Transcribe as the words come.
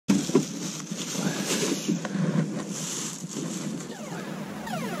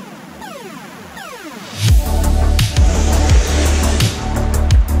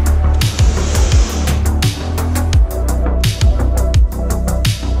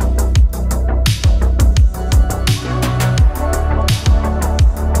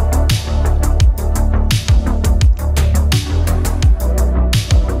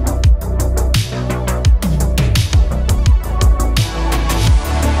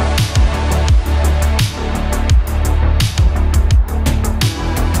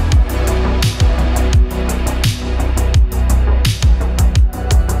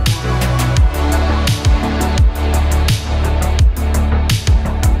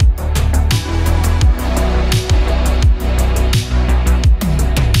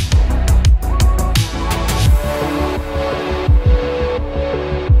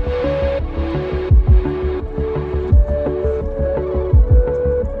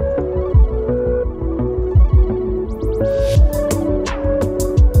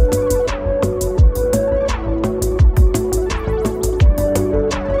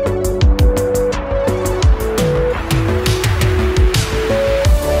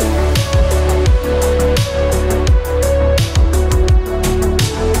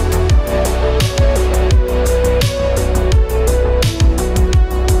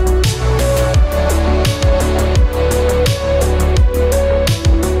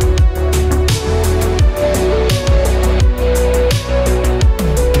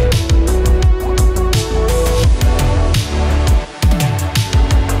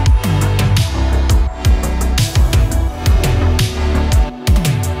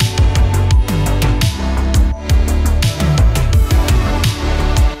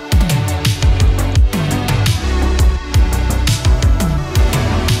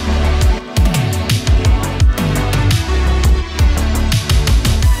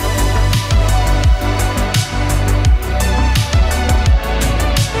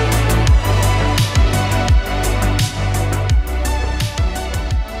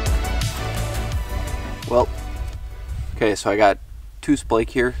Okay, so I got 2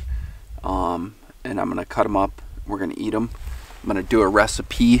 splake here, and I'm gonna cut them up. We're gonna eat them. I'm gonna do a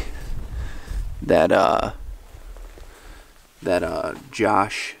recipe that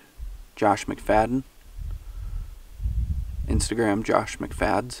Josh McFadden, Instagram Josh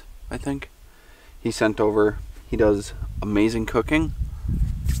McFads, I think, he sent over. He does amazing cooking,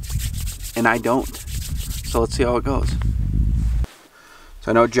 and I don't. So let's see how it goes.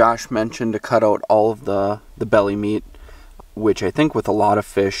 So I know Josh mentioned to cut out all of the belly meat, which I think with a lot of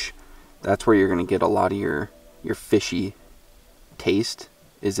fish, that's where you're going to get a lot of your fishy taste,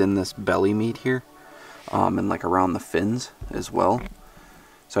 is in this belly meat here, and like around the fins as well.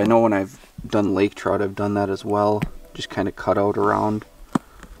 So I know when I've done lake trout, I've done that as well, just kind of cut out around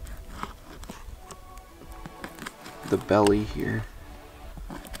the belly here.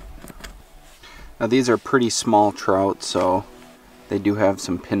 Now these are pretty small trout, so they do have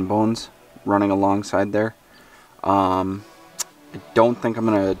some pin bones running alongside there. I don't think I'm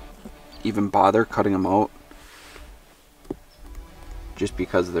gonna even bother cutting them out, just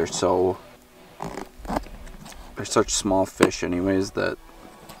because they're such small fish anyways that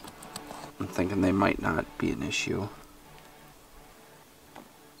I'm thinking they might not be an issue.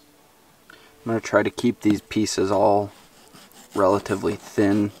 I'm gonna try to keep these pieces all relatively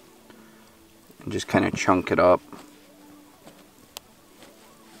thin and just kind of chunk it up.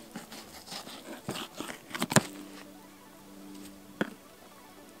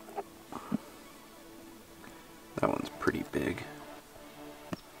 That one's pretty big.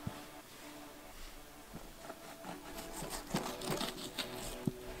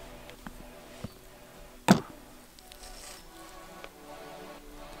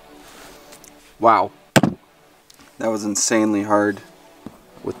 Wow, that was insanely hard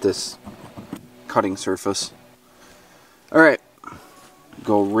with this cutting surface. Alright,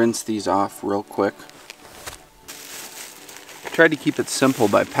 go rinse these off real quick. Tried to keep it simple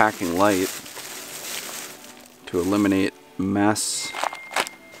by packing light to eliminate mess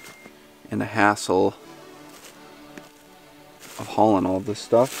and the hassle of hauling all this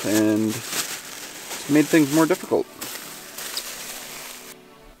stuff, and it's made things more difficult.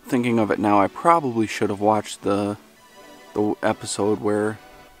 Thinking of it now, I probably should have watched the episode where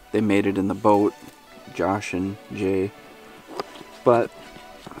they made it in the boat, Josh and Jay, but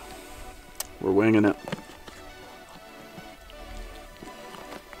we're winging it.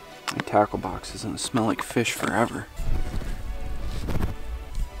 My tackle box is gonna smell like fish forever.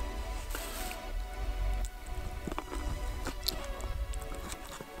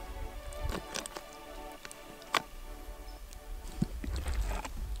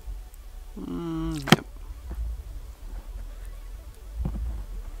 Yep.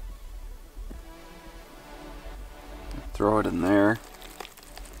 Throw it in there.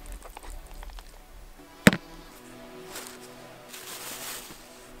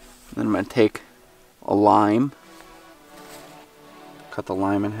 Then I'm going to take a lime, cut the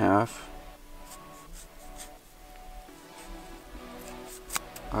lime in half,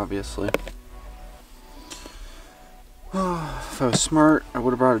 obviously. If I was smart, I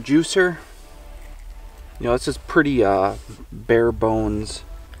would have brought a juicer. You know, this is pretty bare bones.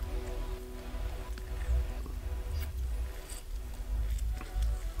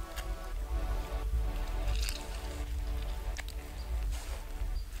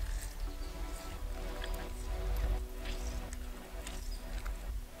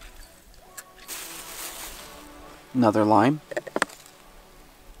 Another lime.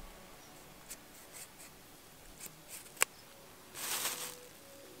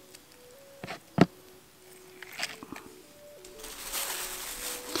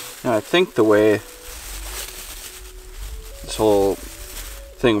 Now I think the way this whole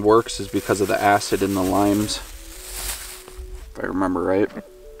thing works is because of the acid in the limes, if I remember right.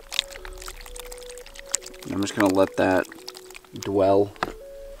 I'm just gonna let that dwell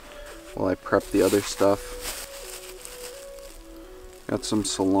while I prep the other stuff. Got some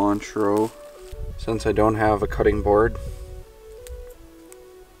cilantro. Since I don't have a cutting board,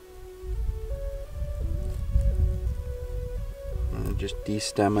 I'm gonna just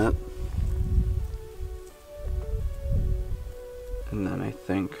de-stem it. And then I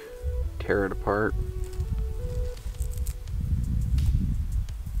think tear it apart.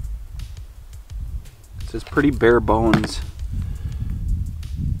 This is pretty bare bones,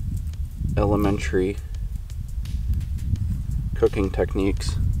 elementary cooking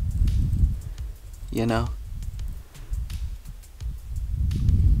techniques, you know.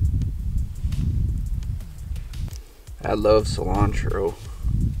 I love cilantro.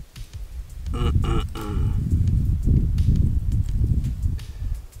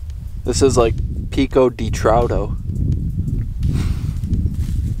 This is like pico di trouto.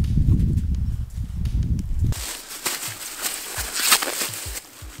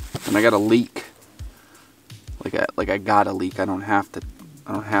 And I got a leak. Like I got a leak. I don't have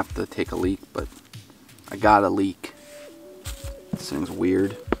to take a leak, but I got a leak. This thing's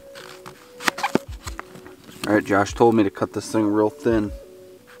weird. Alright, Josh told me to cut this thing real thin.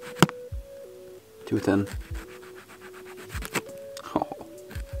 Too thin. Oh.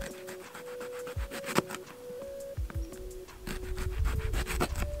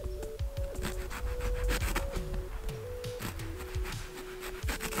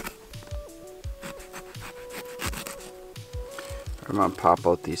 I'm gonna pop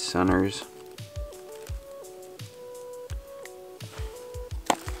out these centers.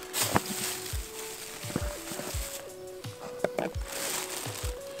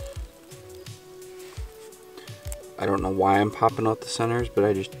 I don't know why I'm popping out the centers, but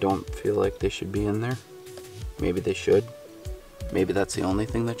I just don't feel like they should be in there. Maybe they should. Maybe that's the only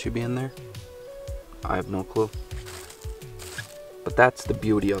thing that should be in there. I have no clue. But that's the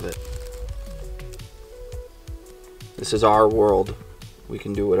beauty of it. This is our world. We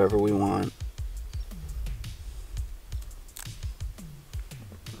can do whatever we want.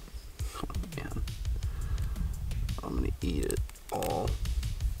 Oh man. I'm gonna eat it all.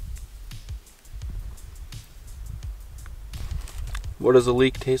 What does a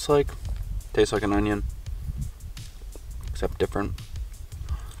leek taste like? Tastes like an onion, except different.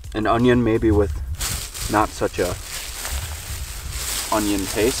 An onion maybe with not such a onion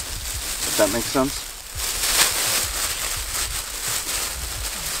taste, if that makes sense.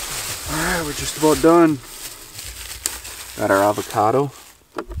 Alright, we're just about done. Got our avocado,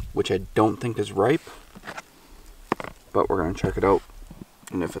 which I don't think is ripe, but we're gonna check it out.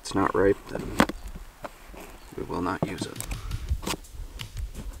 And if it's not ripe, then we will not use it.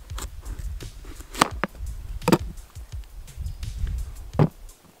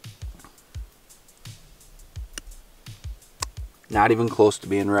 Not even close to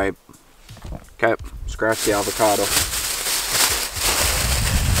being ripe. Okay, scratch the avocado.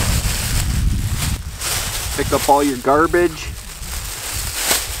 Pick up all your garbage,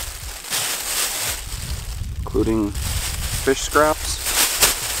 including fish scraps.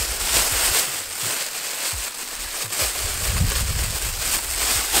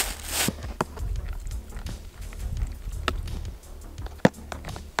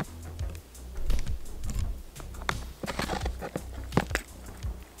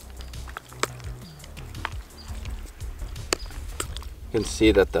 You can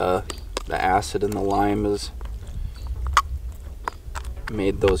see that the acid in the lime has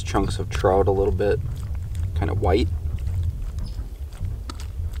made those chunks of trout a little bit kind of white,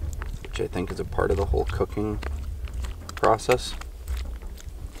 which I think is a part of the whole cooking process.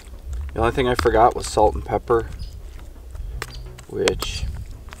 The only thing I forgot was salt and pepper, which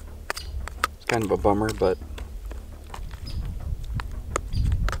is kind of a bummer, but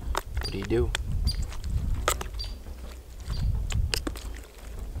what do you do?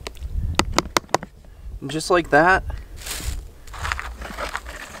 And just like that,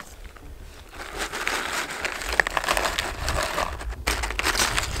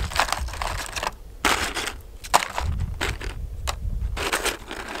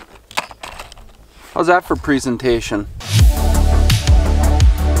 how's that for presentation?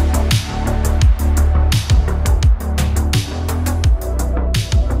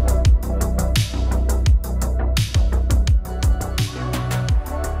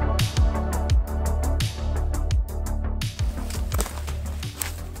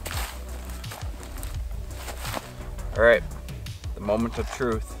 All right, the moment of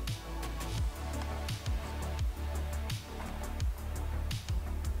truth.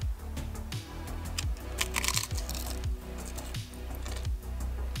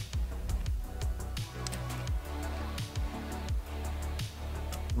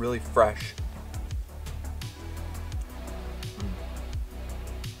 Really fresh.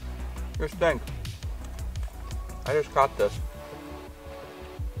 Here's the thing. I just caught this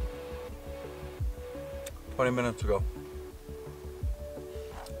 20 minutes ago.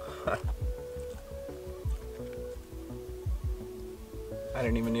 I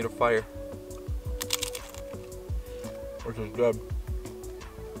didn't even need a fire, which is good,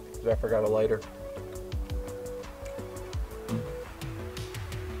 because I forgot a lighter.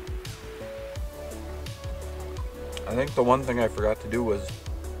 I think the one thing I forgot to do was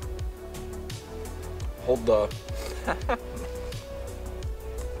hold the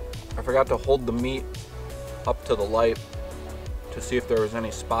I forgot to hold the meat up to the light to see if there was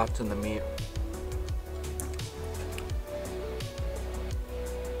any spots in the meat.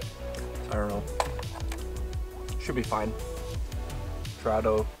 I don't know. Should be fine.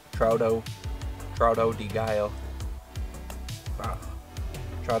 Trouto di gallo. Ah.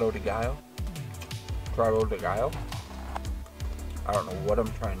 Trout de Gallo. Trout de Gallo. I don't know what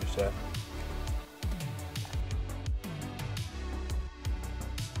I'm trying to say.